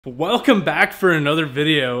Welcome back for another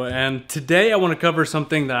video, and today I want to cover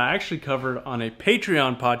something that I actually covered on a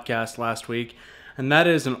Patreon podcast last week, and that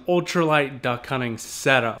is an ultralight duck hunting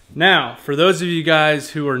setup. Now, for those of you guys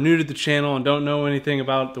who are new to the channel and don't know anything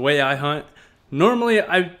about the way I hunt, normally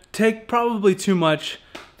I take probably too much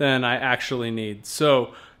than I actually need.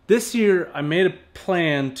 So this year I made a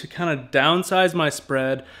plan to kind of downsize my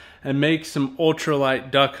spread and make some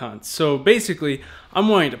ultralight duck hunts. So basically, I'm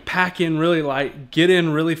wanting to pack in really light, get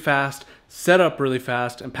in really fast, set up really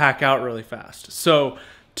fast, and pack out really fast. So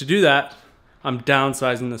to do that, I'm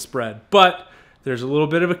downsizing the spread. But there's a little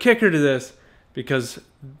bit of a kicker to this, because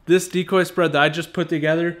this decoy spread that I just put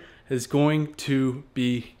together is going to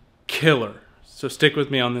be killer. So stick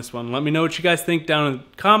with me on this one. Let me know what you guys think down in the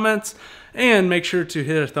comments, and make sure to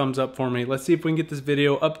hit a thumbs up for me. Let's see if we can get this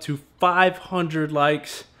video up to 500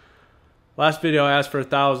 likes. Last video I asked for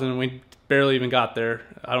 1,000 and we barely even got there.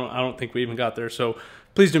 I don't think we even got there. So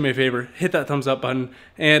please do me a favor, hit that thumbs up button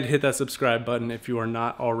and hit that subscribe button if you are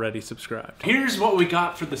not already subscribed. Here's what we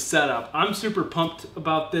got for the setup. I'm super pumped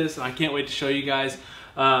about this and I can't wait to show you guys.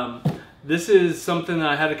 This is something that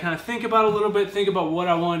I had to kind of think about a little bit, think about what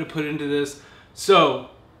I wanted to put into this. So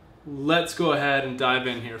let's go ahead and dive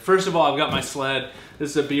in here. First of all, I've got my sled.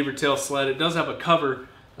 This is a beaver tail sled. It does have a cover.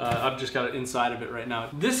 I've just got it inside of it right now.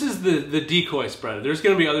 This is the decoy spreader. There's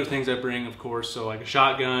going to be other things I bring, of course, so like a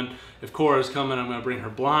shotgun. If Cora's coming, I'm going to bring her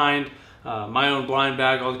blind, my own blind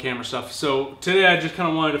bag, all the camera stuff. So today I just kind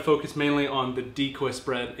of wanted to focus mainly on the decoy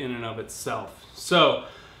spread in and of itself. So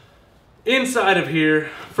inside of here,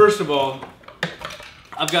 first of all,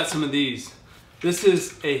 I've got some of these. This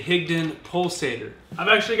is a Higdon Pulsator. I've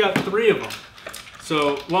actually got 3 of them.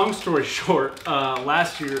 So long story short,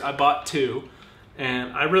 last year I bought 2.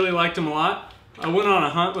 And I really liked them a lot. I went on a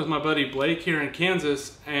hunt with my buddy Blake here in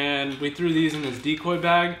Kansas, and we threw these in his decoy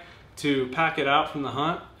bag to pack it out from the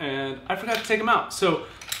hunt, and I forgot to take them out. So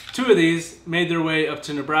 2 of these made their way up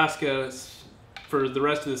to Nebraska for the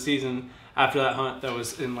rest of the season after that hunt. That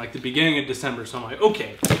was in like the beginning of December. So I'm like,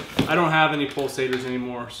 okay, I don't have any pulsators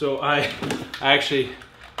anymore. So I actually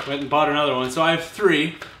went and bought another one. So I have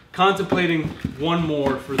 3, contemplating one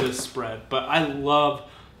more for this spread. But I love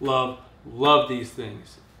these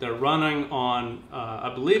things. They're running on,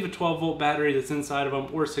 I believe, a 12-volt battery that's inside of them,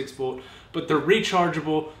 or 6-volt, but they're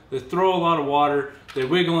rechargeable. They throw a lot of water. They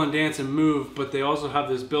wiggle and dance and move, but they also have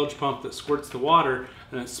this bilge pump that squirts the water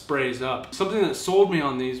and it sprays up. Something that sold me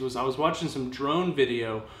on these was I was watching some drone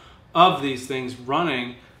video of these things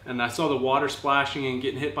running, and I saw the water splashing and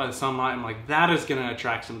getting hit by the sunlight. I'm like, that is gonna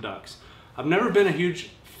attract some ducks. I've never been a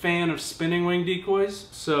huge fan of spinning wing decoys,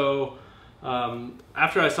 so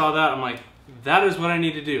after I saw that, I'm like, that is what I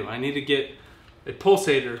need to do. I need to get a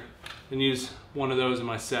pulsator and use one of those in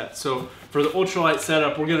my set. So for the ultralight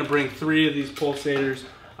setup, we're gonna bring 3 of these pulsators.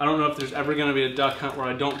 I don't know if there's ever gonna be a duck hunt where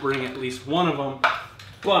I don't bring at least one of them,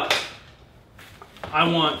 but I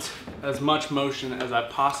want as much motion as I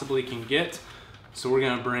possibly can get. So we're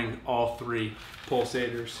gonna bring all 3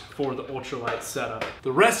 pulsators for the ultralight setup.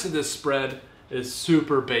 The rest of this spread is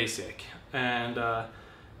super basic, and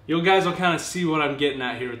you guys will kind of see what I'm getting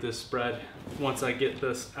at here with this spread once I get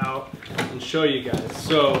this out and show you guys.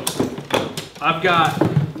 So I've got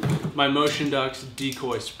my Motion Ducks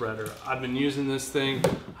Decoy Spreader. I've been using this thing.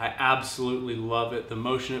 I absolutely love it. The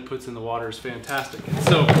motion it puts in the water is fantastic.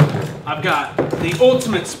 So I've got the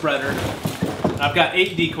ultimate spreader. I've got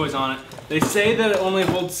 8 decoys on it. They say that it only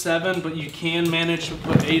holds 7, but you can manage to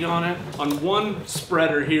put 8 on it. On one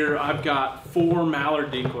spreader here, I've got 4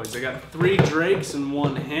 mallard decoys. I got 3 drakes and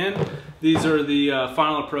 1 hen. These are the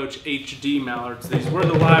Final Approach HD mallards. These were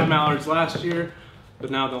the live mallards last year,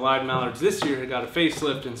 but now the live mallards this year have got a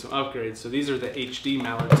facelift and some upgrades. So these are the HD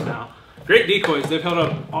mallards now. Great decoys. They've held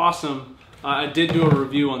up awesome. I did do a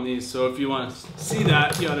review on these, so if you want to see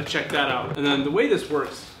that, you ought to check that out. And then the way this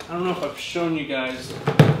works, I don't know if I've shown you guys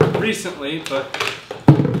recently, but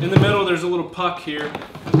in the middle there's a little puck here,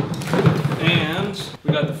 and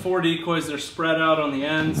we got the 4 decoys that are spread out on the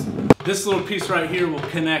ends. This little piece right here will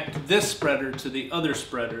connect this spreader to the other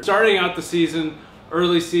spreader. Starting out the season,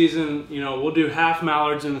 early season, you know, we'll do half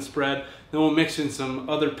mallards in the spread, then we'll mix in some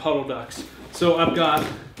other puddle ducks. So I've got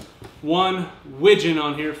 1 widgeon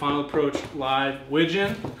on here, Final Approach live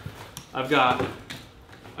widgeon. I've got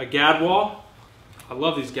a gadwall. I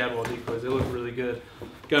love these gadwall decoys, they look really good.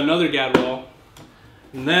 Got another gadwall,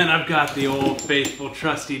 and then I've got the old faithful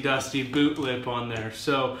trusty dusty boot lip on there.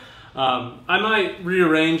 So I might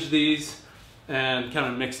rearrange these and kind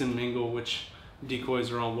of mix and mingle which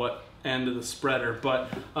decoys are on what end of the spreader. But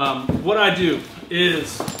what I do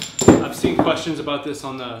is I've seen questions about this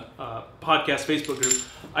on the podcast Facebook group.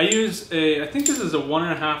 I use I think this is a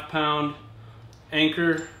 1.5 pound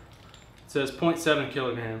anchor. It says 0.7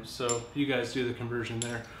 kilograms, so you guys do the conversion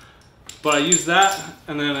there. But I use that,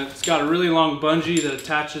 and then it's got a really long bungee that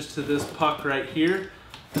attaches to this puck right here.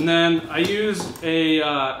 And then I use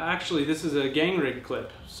actually this is a gang rig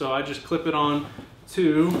clip. So I just clip it on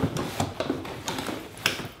to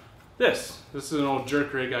this. This is an old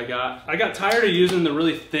jerk rig I got. I got tired of using the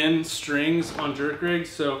really thin strings on jerk rigs,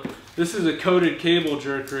 so this is a coated cable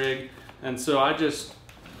jerk rig. And so I just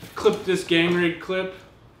clip this gang rig clip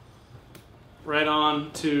right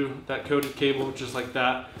on to that coated cable, just like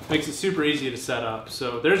that. Makes it super easy to set up.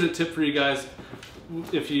 So there's a tip for you guys.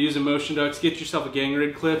 If you use a Motion Ducks, get yourself a gang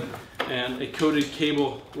rig clip and a coated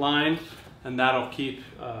cable line, and that'll keep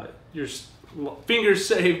your fingers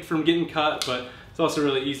saved from getting cut, but it's also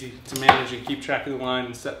really easy to manage and keep track of the line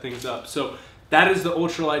and set things up. So that is the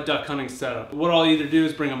ultralight duck hunting setup. What I'll either do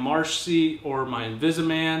is bring a marsh seat or my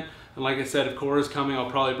Invisiman, and like I said, if Cora's coming,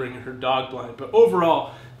 I'll probably bring her dog blind. But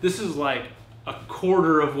overall, this is like a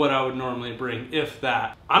quarter of what I would normally bring, if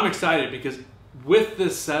that. I'm excited because with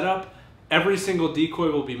this setup, every single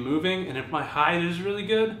decoy will be moving, and if my hide is really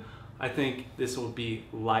good, I think this will be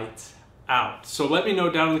lights out. So let me know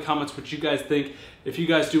down in the comments what you guys think. If you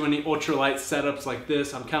guys do any ultralight setups like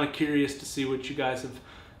this, I'm kind of curious to see what you guys have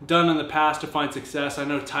done in the past to find success. I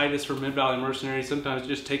know Titus from Mid-Valley Mercenary sometimes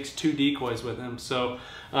just takes 2 decoys with him, so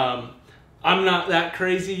I'm not that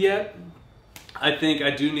crazy yet. I think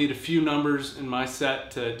I do need a few numbers in my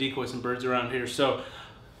set to decoy some birds around here. So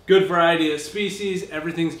good variety of species,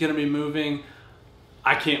 everything's gonna be moving.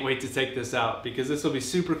 I can't wait to take this out because this will be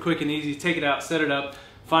super quick and easy. Take it out, set it up,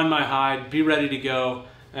 find my hide, be ready to go,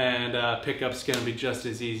 and pickup's gonna be just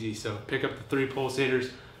as easy. So pick up the 3 pulsators,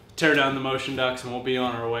 tear down the Motion Ducks, and we'll be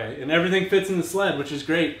on our way. And everything fits in the sled, which is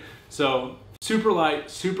great. So super light,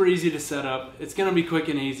 super easy to set up. It's gonna be quick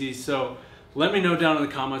and easy. So let me know down in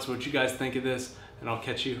the comments what you guys think of this, and I'll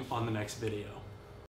catch you on the next video.